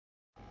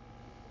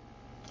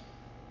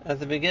At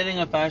the beginning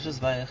of Parshas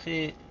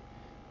Vayechi,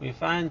 we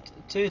find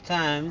two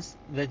times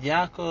that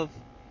Yaakov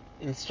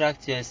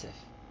instructs Yosef.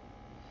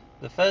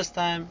 The first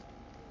time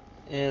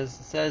says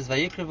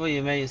Vayikrevu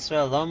Yemei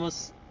Yisrael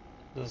Lomus.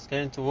 It was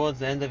going towards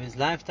the end of his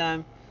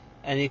lifetime,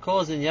 and he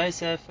calls in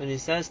Yosef and he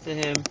says to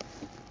him,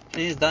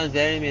 "Please don't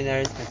bury me in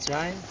Eretz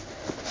Mitzrayim.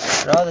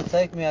 Rather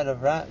take me out of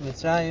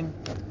Mitzrayim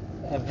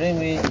and bring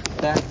me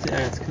back to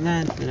Eretz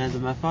Canaan, the land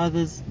of my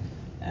fathers,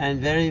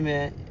 and bury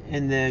me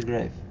in their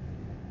grave."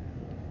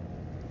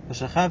 And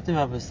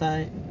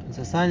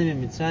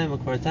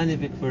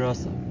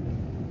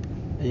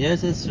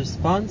Yosef's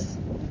response,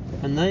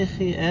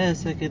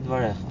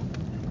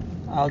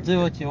 I'll do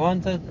what you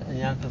wanted, and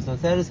Yaakov's not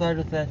satisfied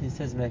with that. He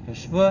says, make a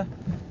shvur,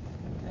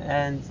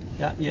 and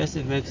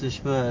Yosef makes a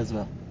shvur as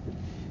well.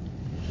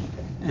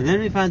 And then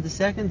we find the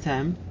second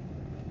time,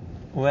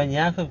 when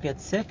Yaakov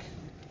gets sick,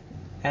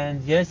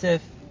 and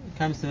Yosef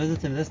comes to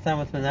visit him, this time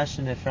with Menashe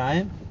and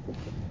Ephraim.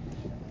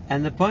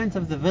 And the point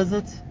of the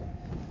visit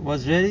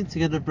was really to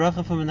get a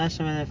bracha from Menashe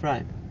and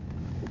Ephraim.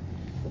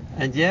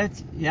 And yet,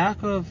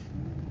 Yaakov,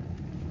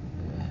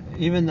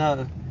 even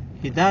though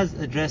he does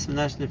address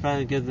Menashe and Ephraim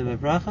and give them a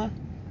bracha,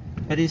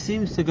 but he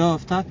seems to go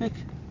off topic,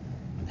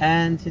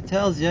 and he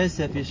tells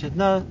Yosef, you should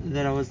know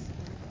that I was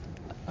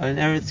in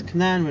Eretz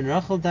Canaan when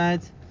Rachel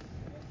died,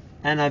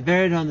 and I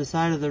buried her on the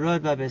side of the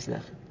road by Beis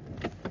Lechem.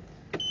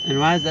 And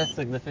why is that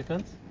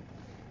significant?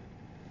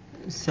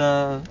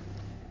 So,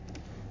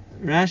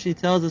 Rashi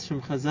tells us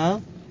from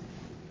Chazal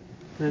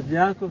that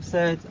Yaakov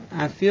said,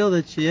 I feel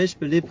that sheyesh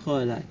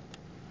belibcho elai,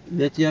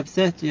 that you're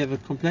upset, you have a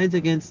complaint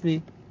against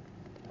me,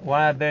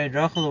 why I buried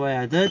Rachel the way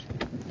I did,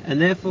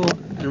 and therefore,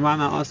 and why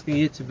am I asking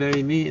you to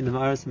bury me in the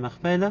Ma'aras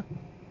Machpelah?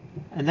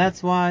 And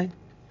that's why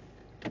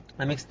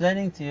I'm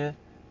explaining to you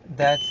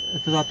that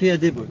it was Al Pi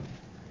Dibur,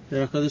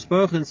 that HaKadosh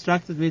Baruch Hu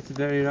instructed me to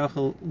bury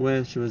Rachel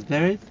where she was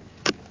buried.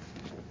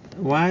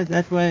 Why?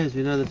 That way, as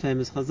we know the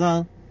famous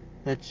Chazal,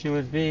 that she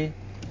would be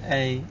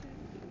a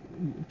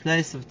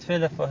place of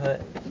tefillah for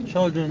her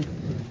children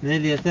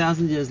nearly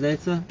 1,000 years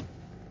later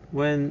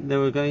when they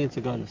were going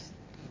into Golus.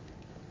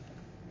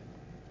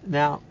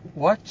 Now,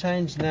 what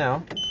changed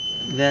now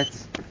that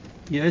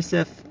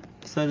Yosef,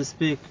 so to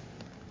speak,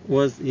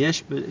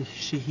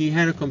 he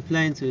had a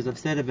complaint, he was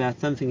upset about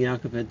something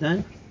Yaakov had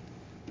done?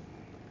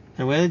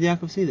 And where did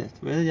Yaakov see that?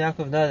 Where did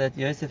Yaakov know that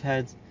Yosef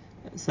had,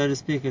 so to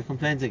speak, a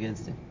complaint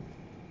against him?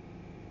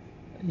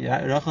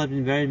 Rachel had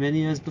been buried many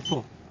years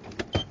before.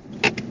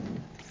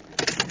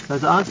 So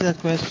to answer that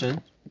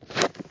question,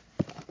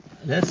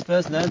 let's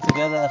first learn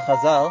together a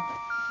Chazal,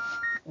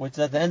 which is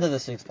at the end of the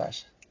 6th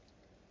Parsha.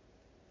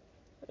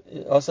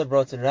 Also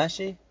brought in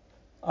Rashi,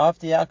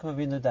 after Yaakov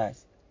Avinu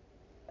dies.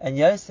 And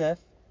Yosef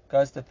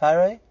goes to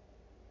Paroi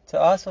to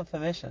ask for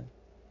permission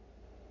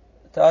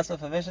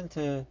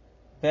to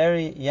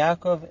bury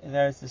Yaakov in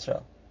Eretz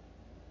Yisrael,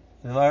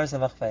 in the Ma'aras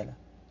Machpelah.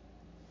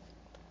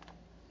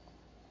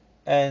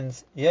 And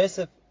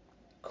Yosef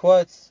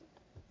quotes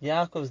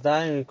Yaakov's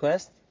dying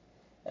request,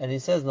 and he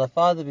says, my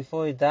father,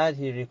 before he died,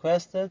 he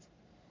requested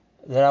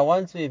that I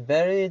want to be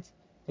buried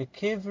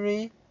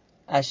b'kivri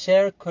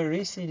asher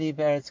korisi li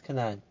be'eretz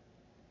Canaan,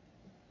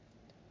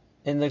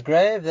 in the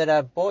grave that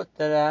I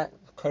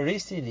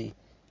korisi li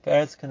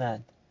be'eretz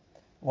Canaan.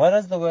 What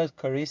does the word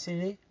korisi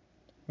li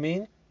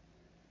mean?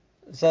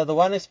 So the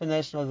one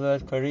explanation of the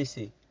word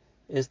korisi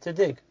is to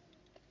dig.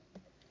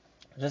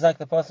 Just like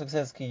the Pasuk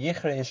says, ki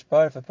yichre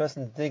ishbar, if a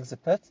person digs a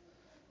pit,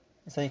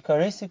 so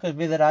korisi could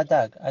be that I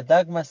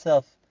dug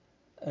myself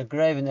a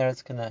grave in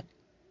Eretz Canaan,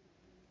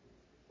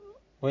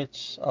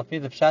 which Al Pi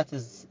the Pshat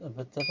is a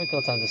bit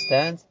difficult to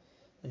understand,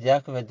 that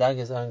Yaakov had dug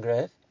his own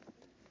grave.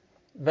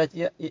 But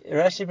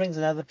Rashi brings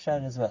another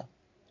Pshat as well,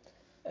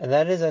 and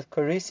that is that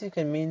korisi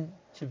can mean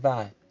to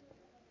buy.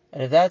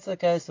 And if that's the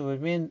case, it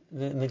would mean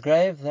the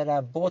grave that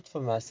I bought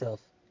for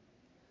myself.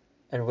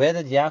 And where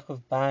did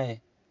Yaakov buy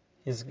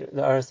the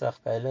Ma'aras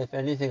Machpelah? If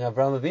anything,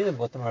 Avraham Avinu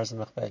bought the Ma'aras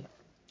Machpelah.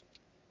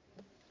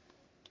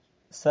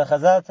 So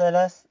Chazal tell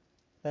us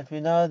that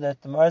we know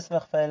that the Ma'aras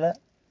Machpelah,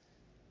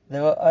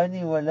 there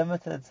were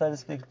limited, so to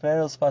speak,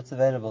 burial spots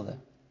available there.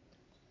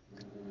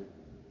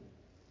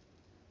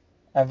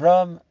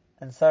 Avraham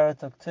and Sarah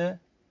took 2.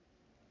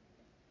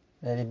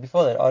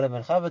 Before that, Adam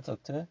and Chava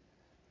took 2.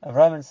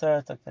 Avraham and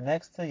Sarah took the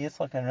next 2.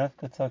 Yitzchak and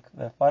Rivka took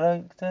the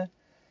following 2.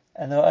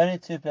 And there were only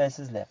 2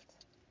 places left.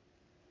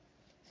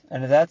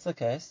 And if that's the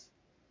case,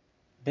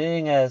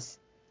 being as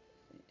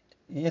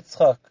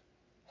Yitzchak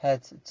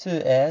had 2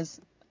 heirs,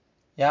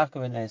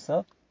 Yaakov and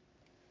Esau,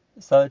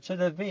 so it should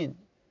have been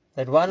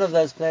that one of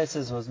those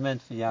places was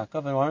meant for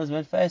Yaakov and one was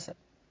meant for Esau.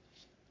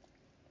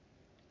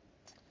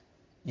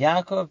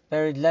 Yaakov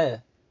buried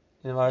Leah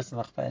in the Ma'aras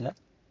Machpelah.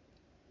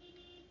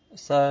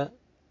 So,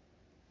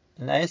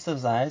 in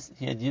Esau's eyes,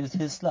 he had used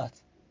his slot.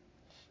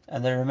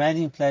 And the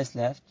remaining place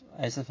left,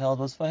 Esau held,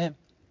 was for him.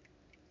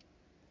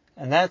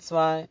 And that's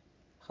why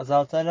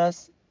Chazal tell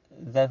us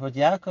that what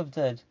Yaakov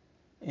did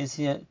is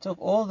he took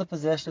all the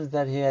possessions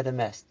that he had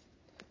amassed,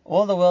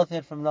 all the wealth he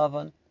had from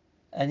Lavan,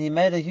 and he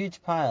made a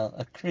huge pile,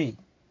 a kree,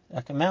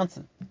 like a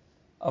mountain,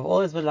 of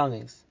all his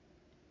belongings.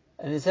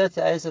 And he said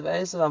to Esav,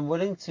 Esav, I'm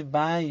willing to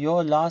buy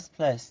your last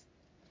place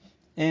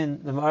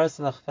in the Ma'aras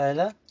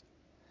Machpelah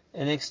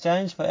in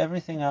exchange for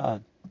everything I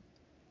own.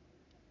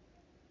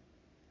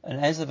 And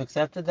Esav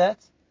accepted that,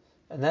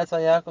 and that's why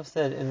Yaakov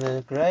said, in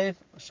the grave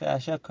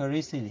Asher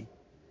Korisili,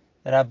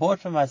 that I bought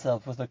for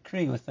myself with a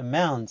kri, with a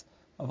mound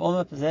of all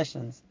my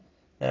possessions,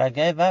 that I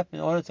gave up in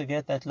order to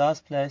get that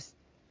last place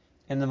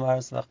in the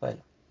Ma'aras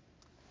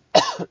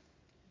Machpelah.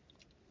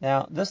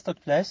 Now, this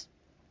took place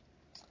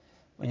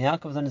when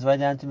Yaakov was on his way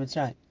down to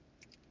Mitzrayim.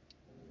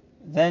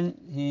 Then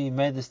he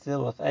made this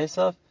deal with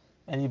Esav,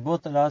 and he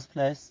bought the last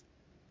place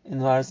in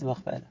the Ma'aras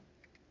Machpelah.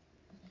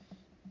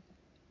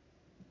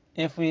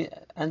 If we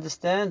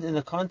understand in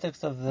the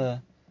context of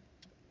the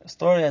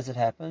story as it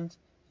happened,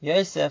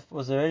 Yosef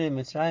was already in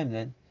Mitzrayim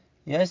then.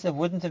 Yosef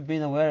wouldn't have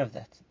been aware of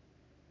that.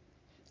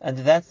 And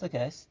if that's the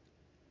case,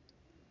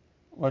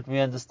 what we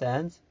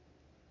understand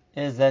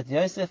is that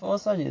Yosef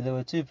also knew there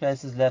were two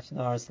places left in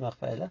the Ma'aras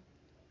Machpelah,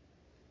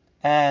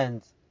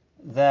 and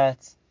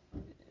that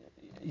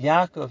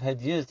Yaakov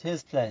had used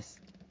his place,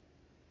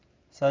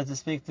 so to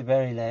speak, to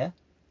bury Leah.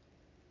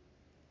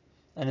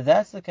 And if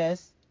that's the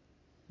case,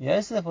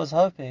 Yosef was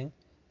hoping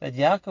that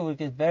Yaakov would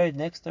get buried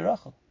next to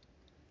Rachel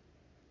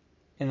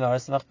in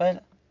Ma'aras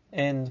Machpelah,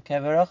 in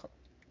Kever Rachel.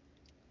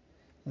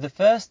 The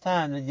first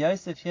time that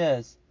Yosef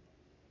hears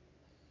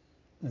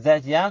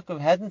that Yaakov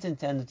hadn't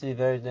intended to be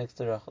buried next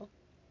to Rachel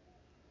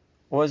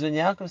was when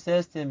Yaakov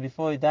says to him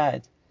before he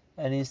died,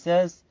 and he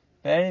says,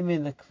 bury me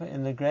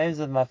in the graves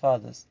of my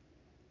fathers.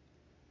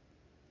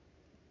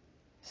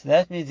 So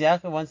that means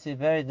Yaakov wants to be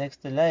buried next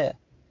to Leah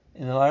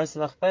in the Ma'aras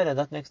Machpelah,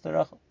 not next to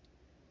Rachel.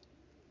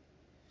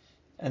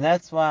 And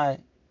that's why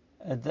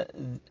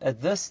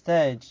at this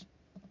stage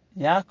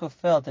Yaakov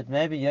felt that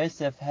maybe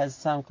Yosef has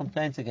some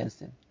complaint against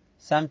him,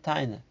 some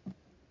taina.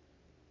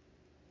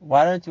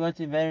 Why don't you want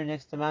to be buried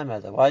next to my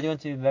mother? Why do you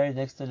want to be buried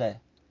next to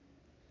Leah?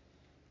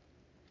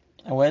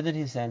 And where did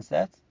he sense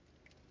that?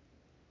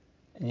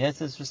 In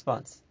Yosef's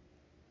response.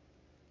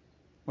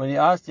 When he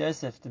asked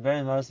Yosef to bury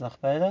in Ma'aras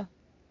Machpelah,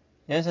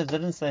 Yosef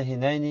didn't say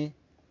Hineni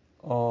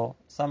or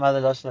some other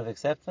lashon of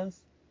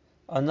acceptance.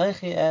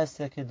 Anochi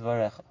e'aseh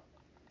kidvarecha.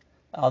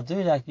 I'll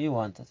do like you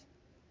wanted.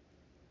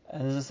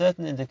 And there's a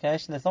certain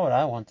indication that's not what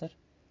I wanted.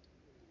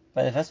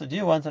 But if that's what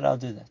you wanted, I'll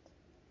do that.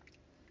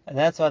 And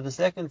that's why the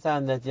second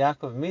time that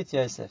Yaakov meets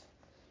Yosef,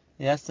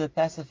 he has to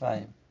pacify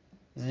him.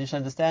 Because you should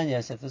understand,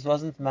 Yosef, this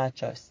wasn't my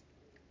choice.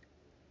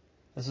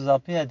 This was Al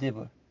Pi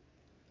HaDibur.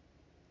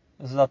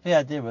 This is Al Pi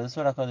HaDibur. This is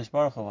what HaKadosh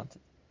Baruch Hu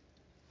wanted.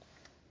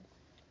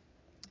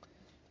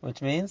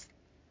 Which means,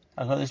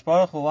 HaKadosh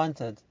Baruch Hu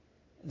wanted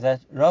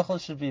that Rachel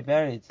should be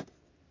buried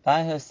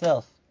by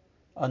herself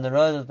on the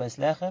road of Beis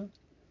Lechem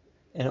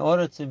in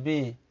order to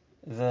be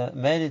the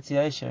Melit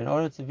Yosher, in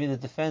order to be the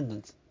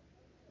defendant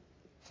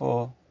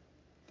for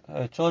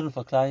her children,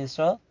 for Klal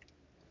Yisrael.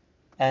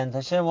 And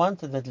Hashem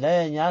wanted that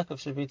Leah and Yaakov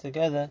should be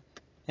together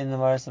in the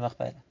Ma'aras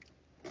Machpelah.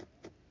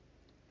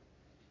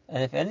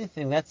 And if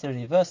anything, that's a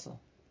reversal.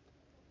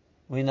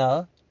 We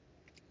know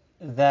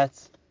that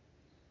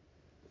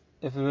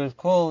if we would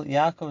call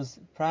Yaakov's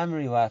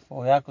primary wife,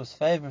 or Yaakov's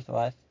favorite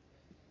wife,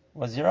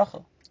 was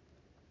Rachel,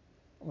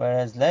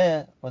 whereas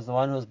Leah was the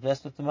one who was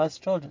blessed with the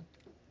most children.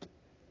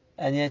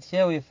 And yet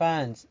here we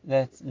find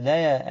that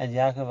Leah and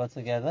Yaakov are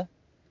together,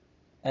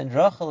 and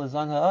Rachel is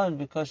on her own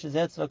because she's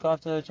there to look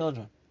after her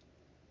children.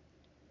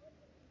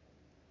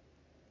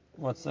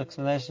 What's the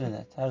explanation in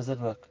that? How does it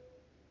work?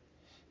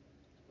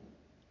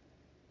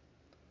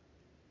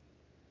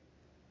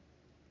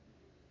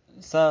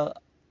 So,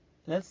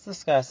 let's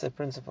discuss a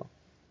principle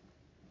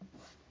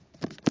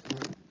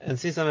and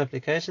see some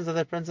applications of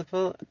that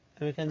principle,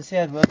 and we can see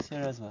how it works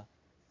here as well.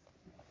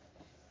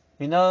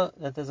 We know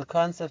that there's a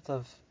concept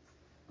of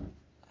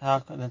how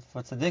that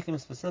for tzaddikim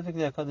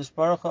specifically, HaKadosh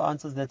Baruch Hu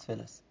answers their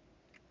tefillas.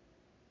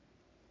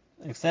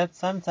 Except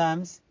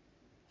sometimes,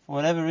 for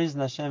whatever reason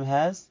Hashem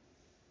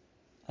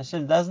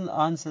doesn't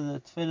answer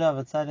the tefillah of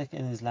a tzaddik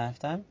in his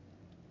lifetime.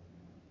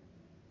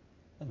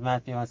 It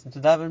might be he wants him to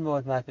daven more,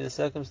 it might be the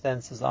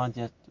circumstances aren't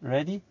yet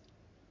ready.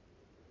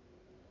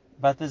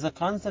 But there's a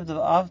concept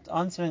of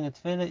answering a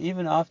tefillah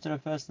even after a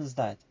person's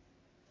died.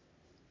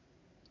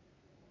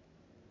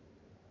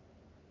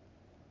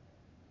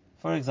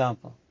 For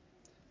example,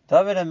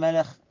 David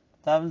HaMelech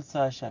davens to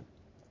Hashem,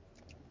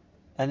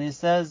 and he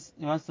says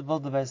he wants to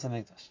build the Beis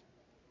HaMikdash.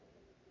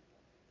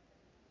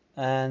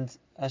 And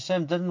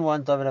Hashem didn't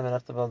want David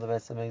HaMelech to build the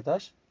Beis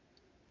HaMikdash,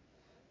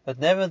 but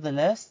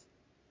nevertheless,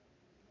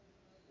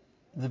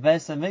 the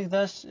Beis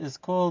HaMikdash is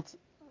called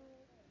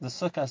the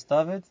Sukkos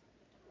David.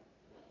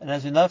 And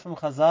as we know from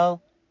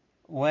Chazal,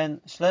 when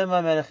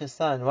Shlomo Melech his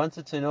son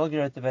wanted to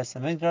inaugurate the Beis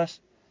HaMikdash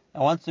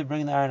and wanted to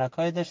bring the Aron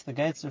HaKodesh, the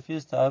gates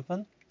refused to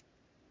open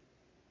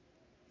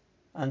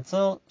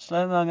until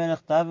Shlomo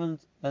Melech davened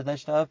that they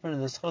should open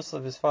in the schus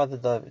of his father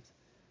David.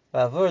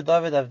 V'avur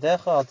David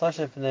avdecha al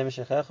tashev pnei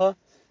mishechecha,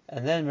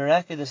 and then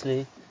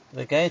miraculously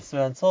the gates,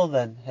 were until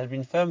then had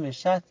been firmly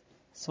shut,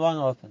 swung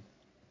open,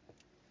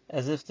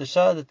 as if to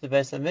show that the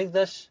Beis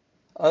HaMikdash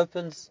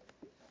opens.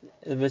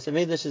 The Beis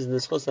HaMikdash is in the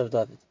schus of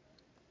David.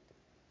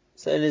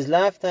 So in his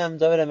lifetime,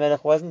 David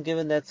HaMelech wasn't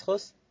given that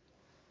zchus,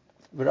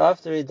 but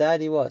after he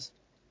died, he was.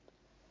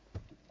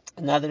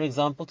 Another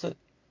example too.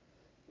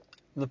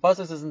 The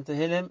pasuk says in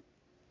Tehillim,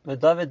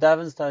 David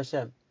davens to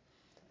Hashem,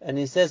 and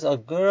he says,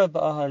 "Agura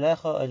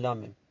ba'ahalecha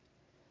olamim."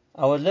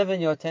 I will live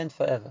in your tent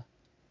forever.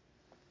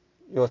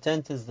 Your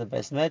tent is the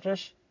Beis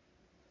Medrash,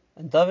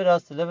 and David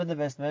asked to live in the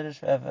Beis Medrash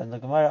forever. And the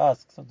Gemara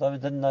asks, so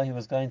David didn't know he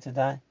was going to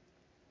die.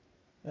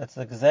 That's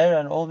the Gezerah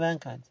on all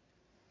mankind.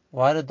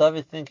 Why did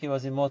David think he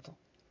was immortal?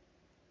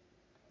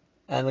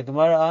 And the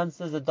Gemara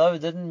answers that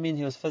David didn't mean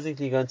he was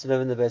physically going to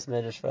live in the Beis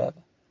Medrash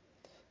forever,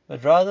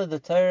 but rather the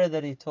Torah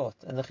that he taught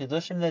and the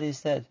Chidushim that he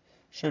said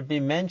should be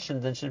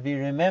mentioned and should be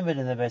remembered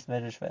in the Beis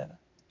Medrash forever.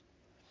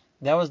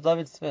 That was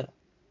David's tefillah.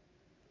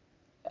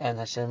 And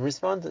Hashem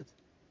responded.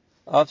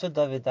 After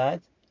David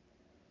died,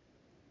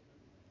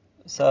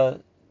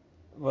 so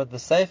what the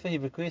Sefer he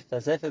bequeathed,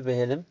 the Sefer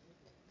Tehillim,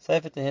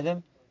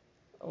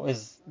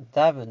 is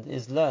davened,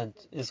 is learned,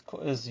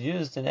 is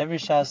used in every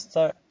Shas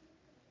Tzar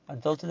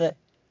until today.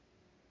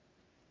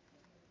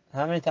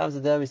 How many times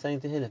a day are we saying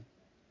Tehillim?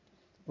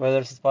 Whether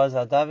it's as part of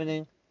our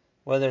davening,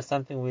 whether it's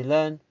something we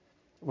learn,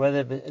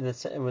 whether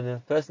when a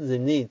person's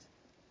in need,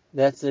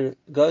 that's the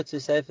go-to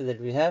Sefer that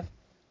we have.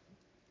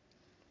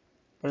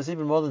 But it's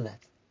even more than that.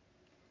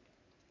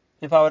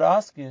 If I would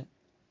ask you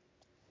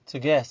to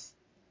guess,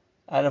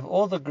 out of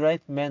all the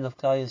great men of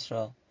Klal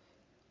Yisrael,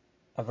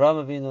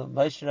 Avraham Avinu,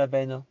 Moshe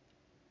Rabbeinu,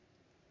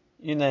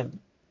 you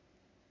name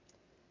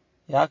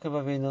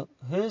Yaakov Avinu,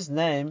 whose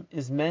name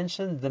is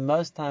mentioned the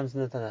most times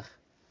in the Tanakh?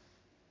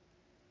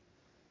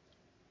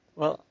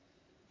 Well,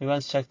 we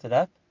once checked it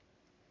up.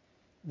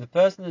 The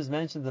person who's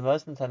mentioned the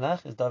most in the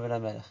Tanakh is David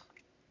HaMelech.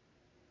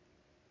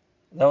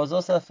 That was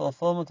also a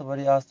fulfillment of what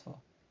he asked for.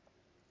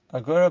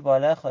 Agura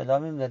ba'alecha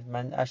olamim,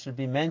 that I should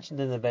be mentioned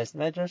in the Beis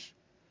Medrash,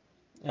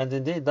 and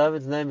indeed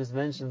David's name is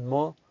mentioned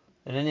more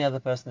than any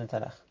other person in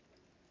Tanakh.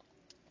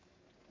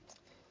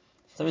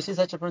 So we see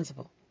such a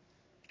principle,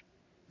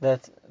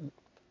 that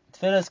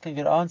tefillahs can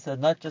get answered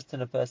not just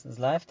in a person's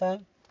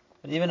lifetime,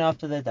 but even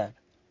after they died.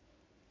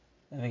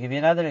 Let me give you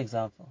another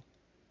example.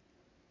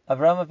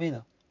 Avraham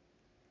Avinu.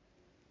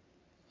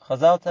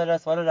 Chazal tell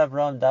us, what did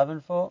Avraham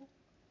daven for?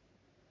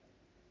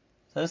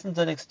 So listen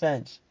to an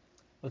exchange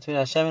between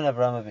Hashem and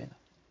Avraham Avinu.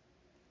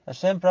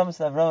 Hashem promised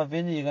Avraham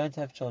Avinu, you're going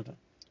to have children.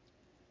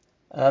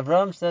 And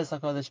Avraham says,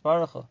 HaKadosh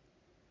Baruch Hu,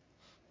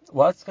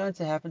 what's going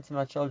to happen to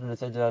my children if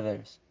they do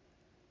Averis?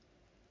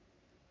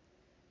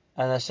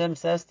 And Hashem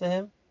says to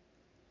him,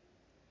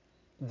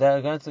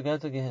 they're going to go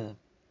to Gehenna.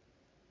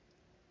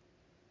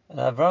 And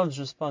Avraham's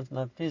response,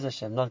 no, please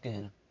Hashem, not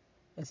Gehenna.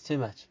 It's too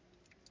much.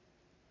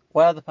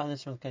 What other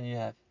punishment can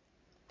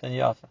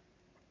you offer?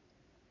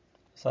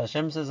 So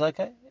Hashem says,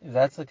 okay, if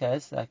that's the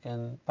case, I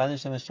can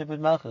punish them with stupid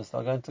malchus,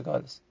 they'll go into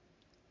Golus.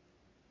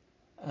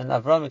 And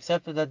Avraham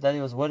accepted that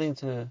he was willing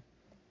for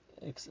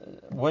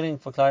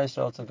Klal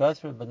Yisrael to go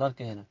through, but not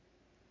Gehenna.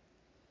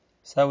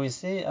 So we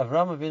see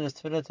Avraham Avinu's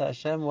tefillah to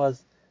Hashem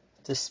was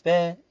to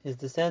spare his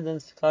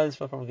descendants, Klal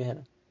Yisrael, from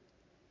Gehenna.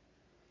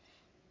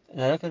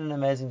 And I look at an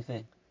amazing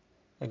thing.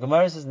 The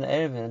Gemara says in the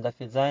Eruvin, in Daf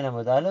Yud Zayin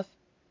Amud Aleph,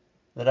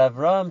 that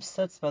Avraham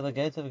sits by the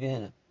gate of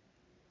Gehenna,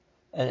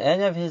 and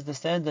any of his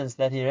descendants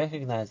that he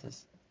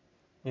recognizes,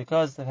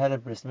 because they've had a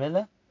bris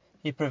milah,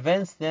 he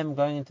prevents them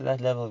going into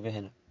that level of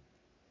Gehenna.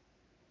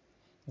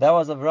 That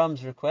was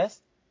Avraham's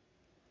request.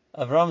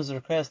 Avraham's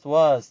request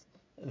was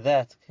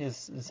that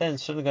his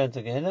descendants shouldn't go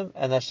into Gehenna,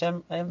 and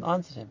Hashem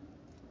answered him.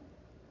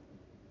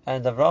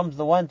 And Avraham's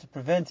the one to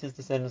prevent his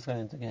descendants going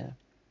into Gehenna.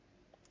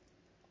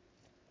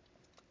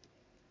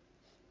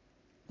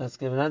 Let's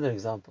give another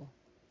example.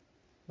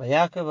 By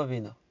Yaakov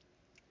Avinu.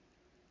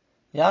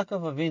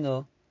 Yaakov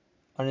Avinu,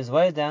 on his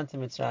way down to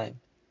Mitzrayim,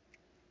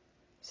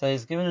 so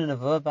he's given a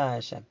nevuah by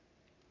Hashem.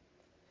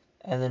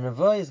 And the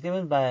nevuah is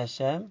given by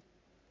Hashem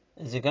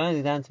as you're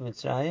going down to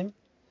Mitzrayim,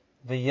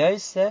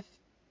 v'Yosef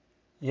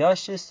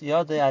Yoshis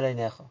Yodei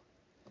Aleinecha.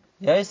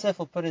 Yosef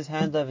will put his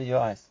hand over your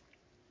eyes.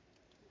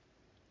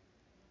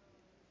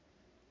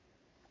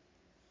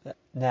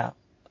 Now,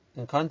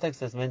 in context,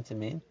 that's meant to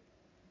mean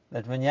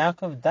that when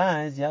Yaakov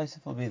dies,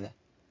 Yosef will be there.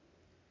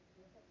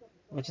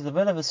 Which is a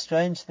bit of a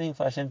strange thing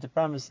for Hashem to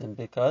promise him,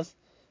 because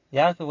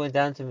Yaakov went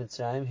down to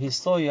Mitzrayim, he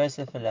saw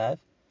Yosef alive,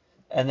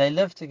 and they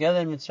lived together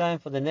in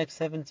Mitzrayim for the next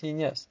 17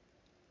 years.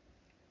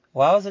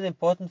 Why was it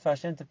important for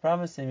Hashem to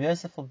promise him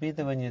Yosef will be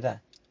there when you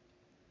die?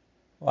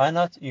 Why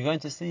not? You're going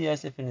to see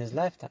Yosef in his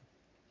lifetime.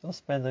 You'll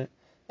spend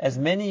as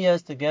many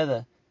years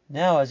together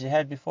now as you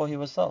had before he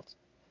was sold.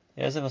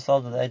 Yosef was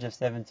sold at the age of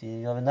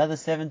 17. You'll have another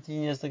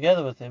 17 years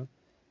together with him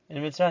in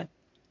Mitzrayim.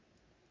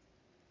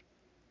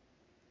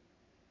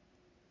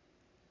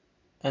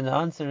 And the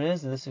answer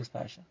is in this week's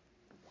parasha.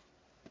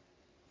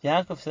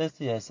 Yaakov says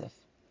to Yosef,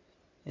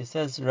 he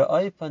says,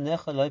 Ra'oi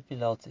panecha lo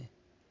pilalti.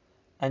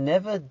 I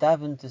never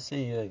davened to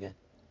see you again.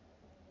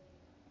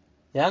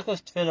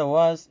 Yaakov's tefillah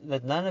was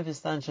that none of his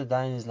sons should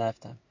die in his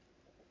lifetime.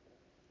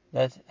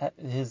 That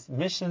his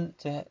mission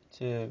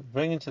to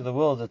bring into the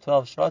world the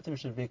 12 Shvatim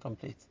should be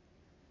complete.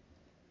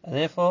 And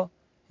therefore,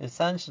 his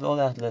sons should all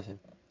outlive him.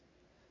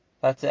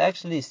 But to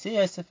actually see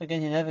Yosef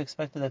again, he never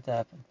expected that to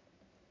happen.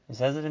 He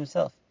says it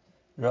himself.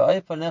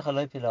 I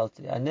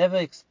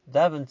never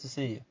davened to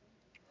see you.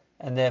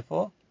 And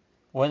therefore,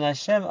 when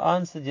Hashem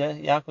answered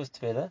Yaakov's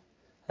tefillah,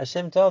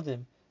 Hashem told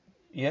him,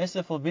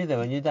 Yosef will be there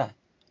when you die.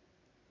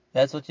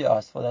 That's what you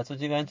asked for, that's what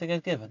you're going to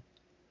get given.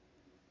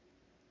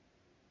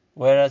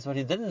 Whereas what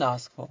he didn't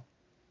ask for,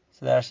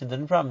 so that Hashem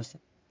didn't promise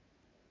him.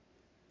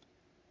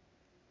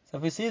 So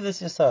if we see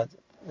this yesod,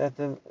 that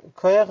the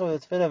koyach of the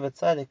tefillah of a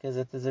tzaddik is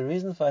that there's a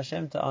reason for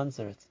Hashem to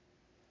answer it.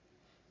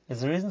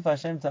 There's a reason for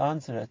Hashem to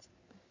answer it,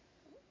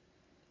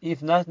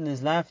 if not in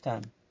his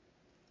lifetime,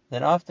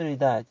 then after he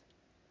died.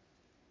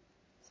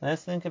 So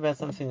let's think about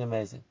something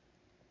amazing.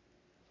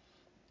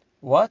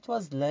 What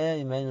was Leah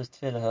Imenu's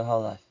tefillah her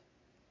whole life?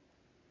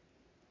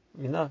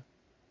 We know.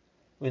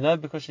 We know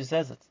because she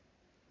says it.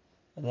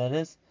 And that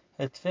is,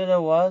 her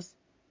tefillah was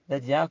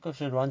that Yaakov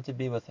should want to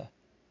be with her.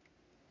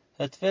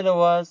 Her tefillah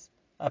was,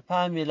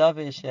 Apam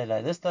Yilave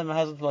Yishelai. This time my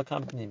husband will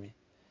accompany me.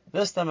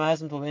 This time my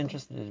husband will be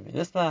interested in me.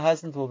 This time my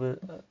husband will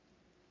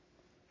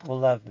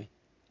love me.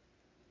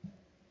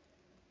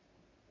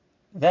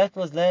 That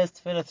was Leah's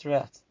tefillah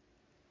throughout.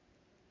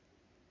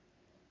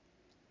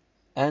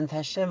 And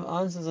Hashem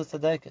answers the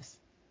tzedekis.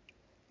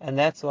 And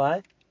that's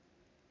why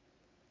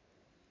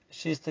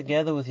she's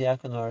together with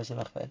Yaakov Noris and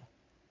Achvela.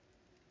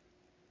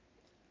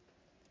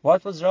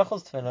 What was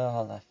Rachel's tefillah her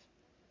whole life?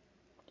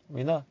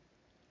 We know.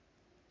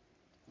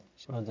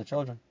 She wanted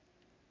children.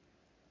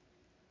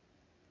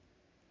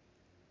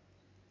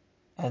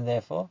 And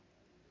therefore,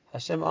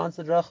 Hashem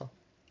answered Rachel.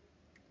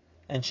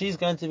 And she's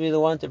going to be the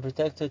one to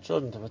protect her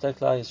children, to protect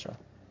Klal Yisrael.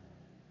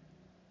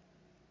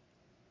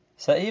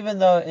 So even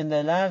though in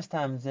their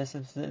lifetime their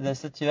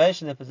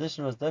situation, their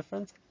position was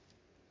different,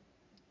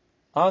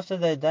 after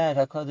they died,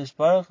 HaKadosh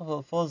Baruch Hu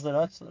fulfills the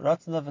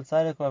Ratzon of a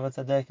tzaddik or of a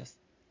tzaddikus.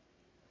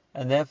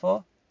 And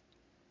therefore,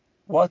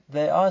 what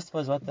they asked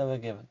was what they were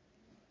given.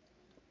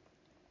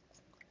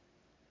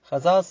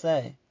 Chazal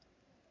say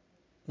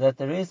that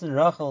the reason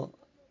Rachel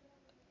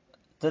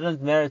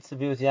didn't merit to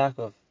be with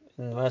Yaakov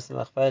in Mercy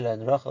Machpelah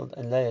and Rachel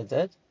and Leah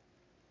did,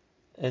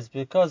 is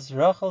because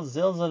Rachel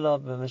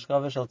zilzala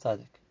b'mishkava shel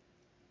tzaddik.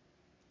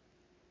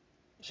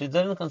 She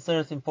didn't consider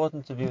it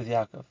important to be with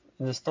Yaakov.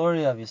 In the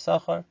story of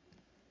Yisachar,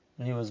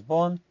 when he was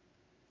born,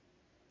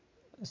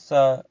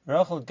 so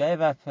Rachel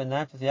gave up her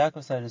night with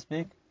Yaakov, so to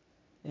speak,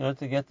 in order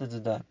to get the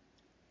Dudam.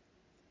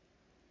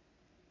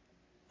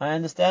 I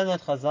understand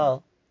that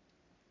Chazal,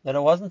 that it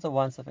wasn't a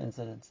once-off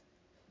incident.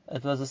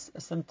 It was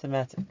a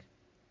symptomatic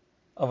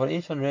of what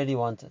each one really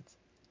wanted.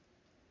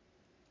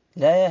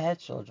 Leah had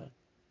children.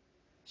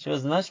 She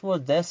was much more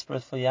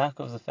desperate for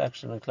Yaakov's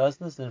affection and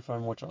closeness than for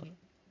more children.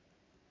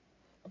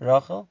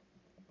 Rachel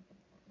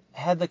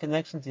had the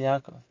connection to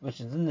Yaakov, but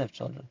she didn't have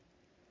children.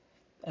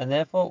 And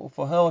therefore,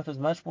 for her, what was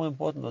much more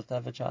important was to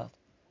have a child.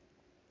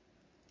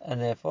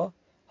 And therefore,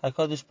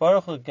 HaKadosh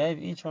Baruch Hu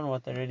gave each one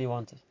what they really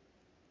wanted.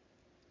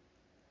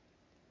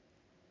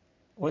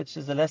 Which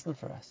is a lesson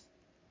for us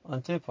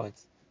on 2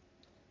 points.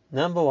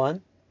 Number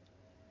one,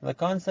 the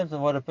concept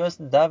of what a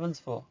person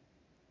davens for,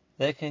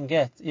 they can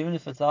get, even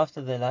if it's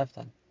after their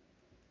lifetime,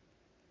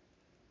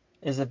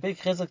 is a big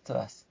chizuk to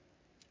us.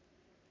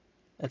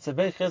 It's a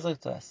big chizuk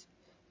to us.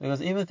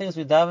 Because even things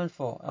we daven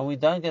for and we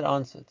don't get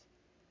answered,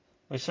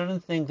 we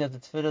shouldn't think that the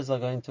tefillahs are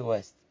going to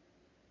waste.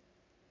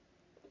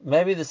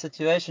 Maybe the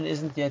situation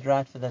isn't yet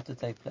right for that to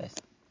take place.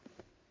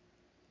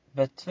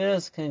 But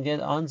tefillahs can get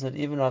answered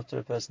even after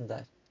a person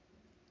died.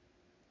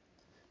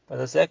 But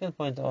the second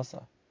point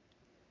also,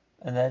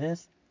 and that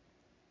is,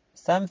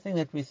 something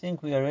that we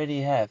think we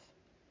already have,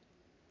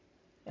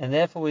 and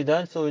therefore we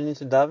don't feel we need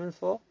to daven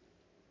for,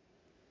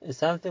 is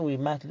something we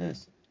might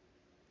lose.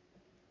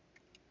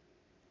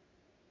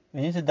 We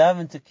need to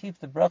daven to keep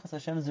the brachas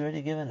Hashem has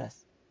already given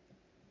us.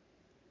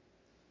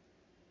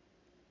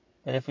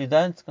 But if we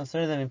don't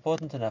consider them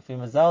important enough, we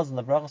mazals in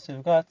the brachas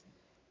we've got,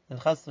 then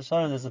chas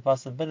v'shalom there's a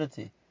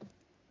possibility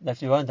that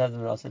we won't have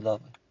them also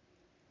love.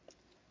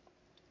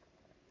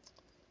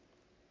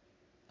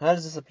 How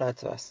does this apply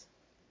to us?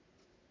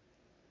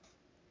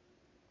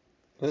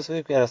 This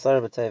week we had a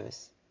Sarah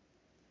B'Tevis,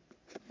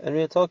 and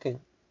we were talking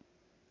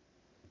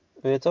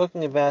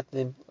about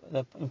the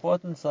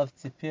importance of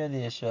tzipiyah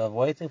liyeshua, of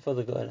waiting for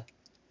the Geula.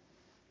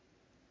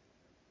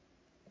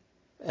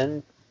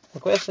 And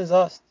the question is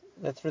asked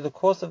that through the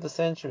course of the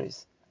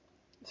centuries,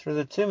 through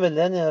the 2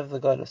 millennia of the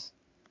Golus,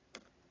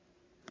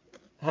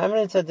 how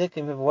many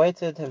tzaddikim have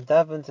waited, have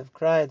davened, have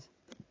cried,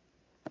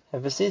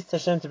 have beseeched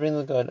Hashem to bring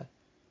the Geula?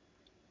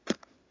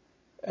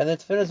 And the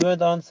tefillahs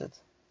weren't answered.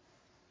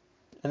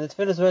 And the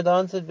tefillahs weren't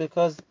answered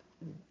because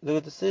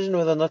the decision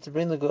whether or not to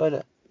bring the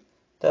Geula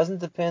doesn't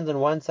depend on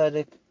one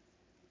tzaddik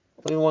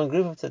or even one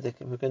group of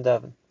tzaddikim who can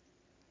daven.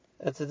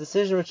 It's a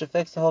decision which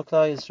affects the whole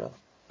Klal Yisrael.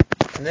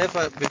 And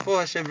therefore, before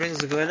Hashem brings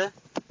the Geula,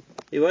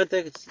 He won't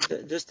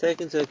just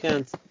take into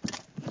account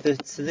the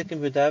tzaddikim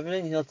who are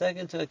davening, He'll take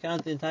into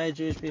account the entire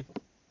Jewish people.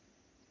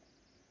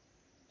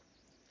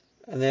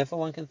 And therefore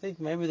one can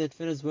think maybe the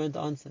tefillahs weren't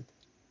answered.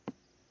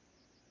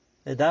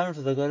 They davened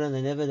for the Geula and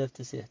they never lived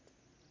to see it.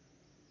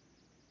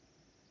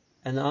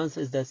 And the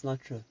answer is that's not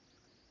true.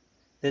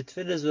 Their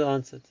tefillahs were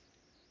answered.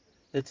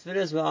 The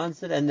tefillahs were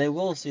answered, and they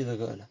will see the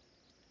Geula.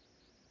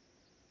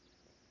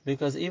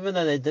 Because even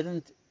though they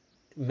didn't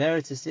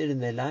merit to see it in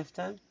their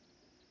lifetime,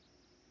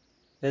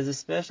 there's a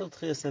special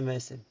Tchias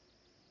HaMesim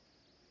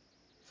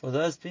for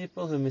those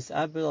people who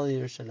mis'abel al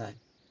Yerushalayim.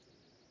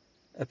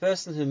 A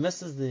person who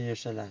misses the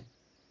Yerushalayim,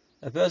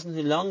 a person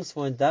who longs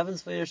for and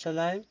davens for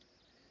Yerushalayim,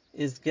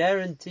 is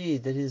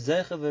guaranteed that he's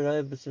Zeicha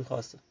v'roeh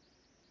b'simchasa.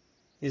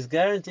 He's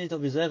guaranteed to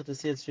be Zeicha to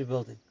see its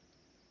rebuilding.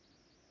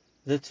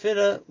 The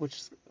tefillah, which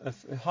is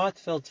a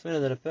heartfelt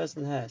tefillah that a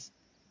person has,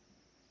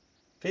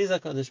 please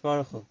HaKadosh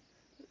Baruch Hu,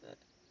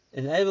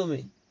 enable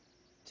me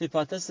to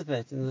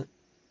participate in the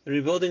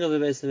rebuilding of the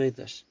Beis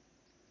HaMikdash,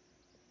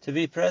 to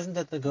be present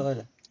at the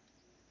Geula,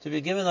 to be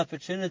given the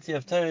opportunity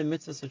of Torah and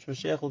mitzvahs which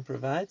Mashiach will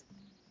provide,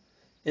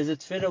 is a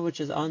tefillah which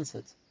is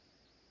answered.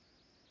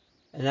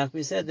 And like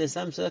we said, there's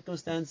some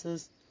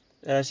circumstances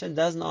that Hashem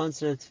doesn't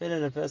answer a tefillah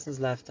in a person's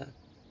lifetime.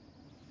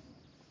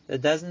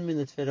 That doesn't mean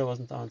the tefillah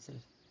wasn't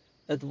answered.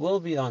 It will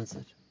be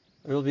answered.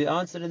 It will be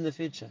answered in the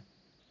future.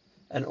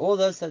 And all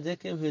those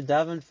tzaddikim who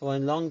davened for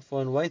and longed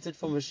for and waited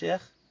for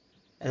Mashiach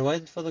and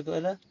waited for the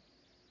Geula,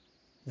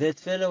 their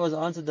tefillah was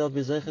answered, they'll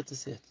be zeicha to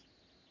see it.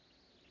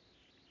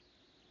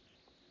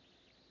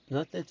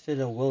 Not that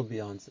tefillah will be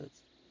answered.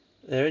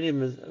 They're already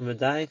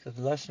medayik that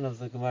the lashon of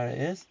the Gemara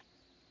is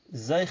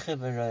zeicha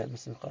v'roeh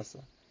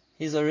b'simchasa.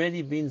 He's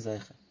already been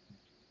zeicha.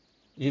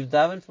 You've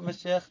davened for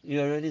Mashiach,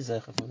 you're already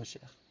zeicha for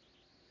Mashiach.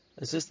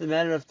 It's just a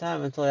matter of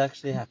time until it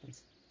actually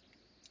happens.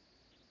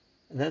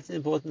 And that's the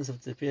importance of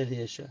Tzipiyah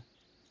Yeshua.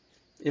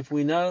 If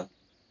we know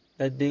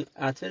that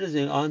our tefillah is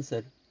being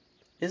answered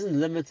isn't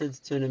limited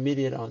to an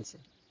immediate answer,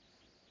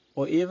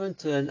 or even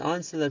to an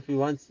answer that we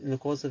want in the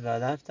course of our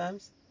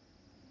lifetimes,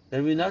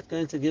 then we're not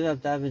going to give up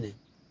davening,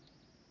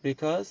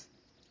 because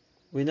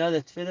we know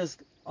that tefillahs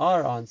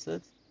are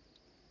answered,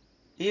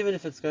 even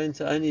if it's going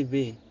to only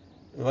be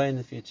way in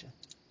the future.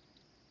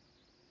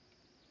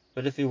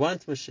 But if we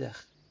want Mashiach,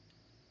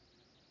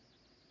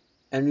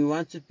 and we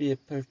want to be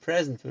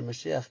present when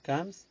Mashiach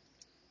comes,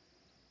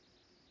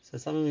 so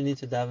it's something we need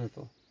to daven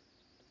for.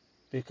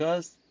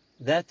 Because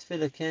that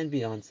tefillah can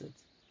be answered.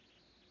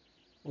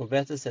 Or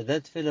better said,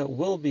 that tefillah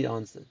will be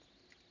answered.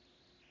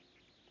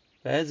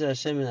 Be'ezer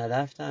Hashem in our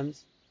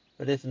lifetimes,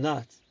 but if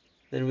not,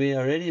 then we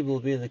already will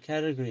be in the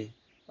category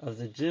of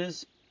the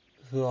Jews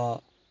who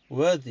are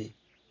worthy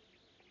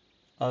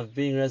of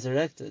being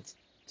resurrected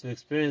to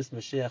experience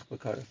Mashiach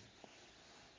B'Karov.